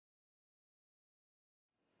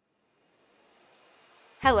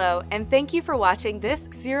Hello, and thank you for watching this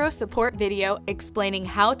XIRO support video explaining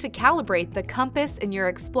how to calibrate the compass in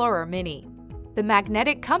your Xplorer Mini. The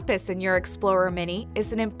magnetic compass in your Xplorer Mini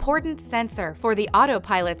is an important sensor for the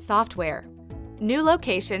autopilot software. New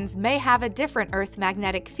locations may have a different Earth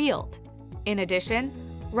magnetic field. In addition,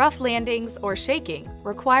 rough landings or shaking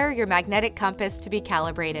require your magnetic compass to be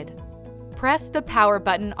calibrated. Press the power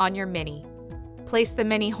button on your Mini. Place the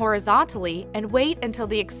Mini horizontally and wait until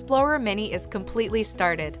the Xplorer Mini is completely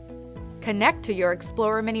started. Connect to your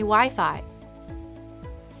Xplorer Mini Wi-Fi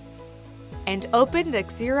and open the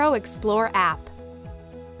XIRO Xplorer app.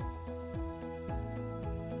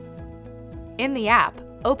 In the app,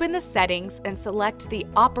 open the settings and select the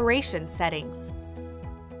Operation settings.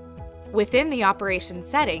 Within the Operation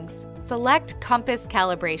settings, select Compass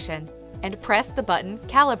Calibration and press the button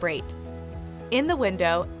Calibrate. In the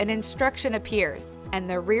window, an instruction appears, and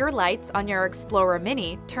the rear lights on your Xplorer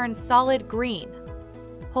Mini turn solid green.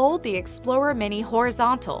 Hold the Xplorer Mini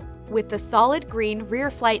horizontal, with the solid green rear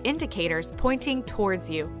flight indicators pointing towards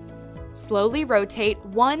you. Slowly rotate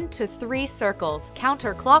 1 to 3 circles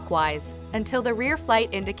counterclockwise until the rear flight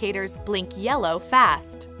indicators blink yellow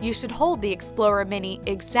fast. You should hold the Xplorer Mini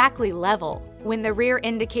exactly level. When the rear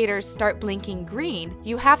indicators start blinking green,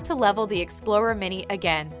 you have to level the Xplorer Mini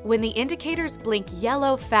again. When the indicators blink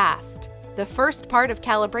yellow fast, the first part of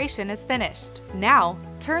calibration is finished. Now,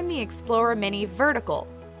 turn the Xplorer Mini vertical,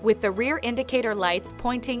 with the rear indicator lights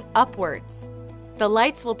pointing upwards. The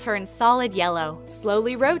lights will turn solid yellow.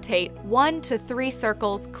 Slowly rotate 1 to 3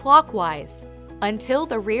 circles clockwise until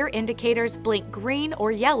the rear indicators blink green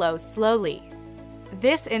or yellow slowly.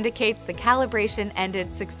 This indicates the calibration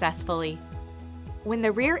ended successfully. When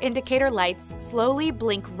the rear indicator lights slowly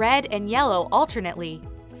blink red and yellow alternately,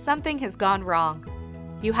 something has gone wrong.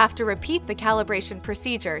 You have to repeat the calibration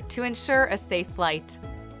procedure to ensure a safe flight.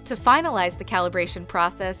 To finalize the calibration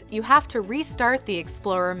process, you have to restart the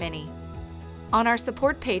Xplorer Mini. On our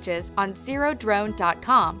support pages on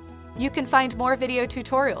XIROdrone.com, you can find more video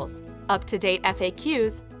tutorials, up-to-date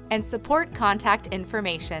FAQs, and support contact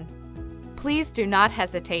information. Please do not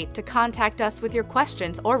hesitate to contact us with your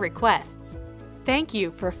questions or requests. Thank you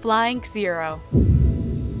for flying XIRO.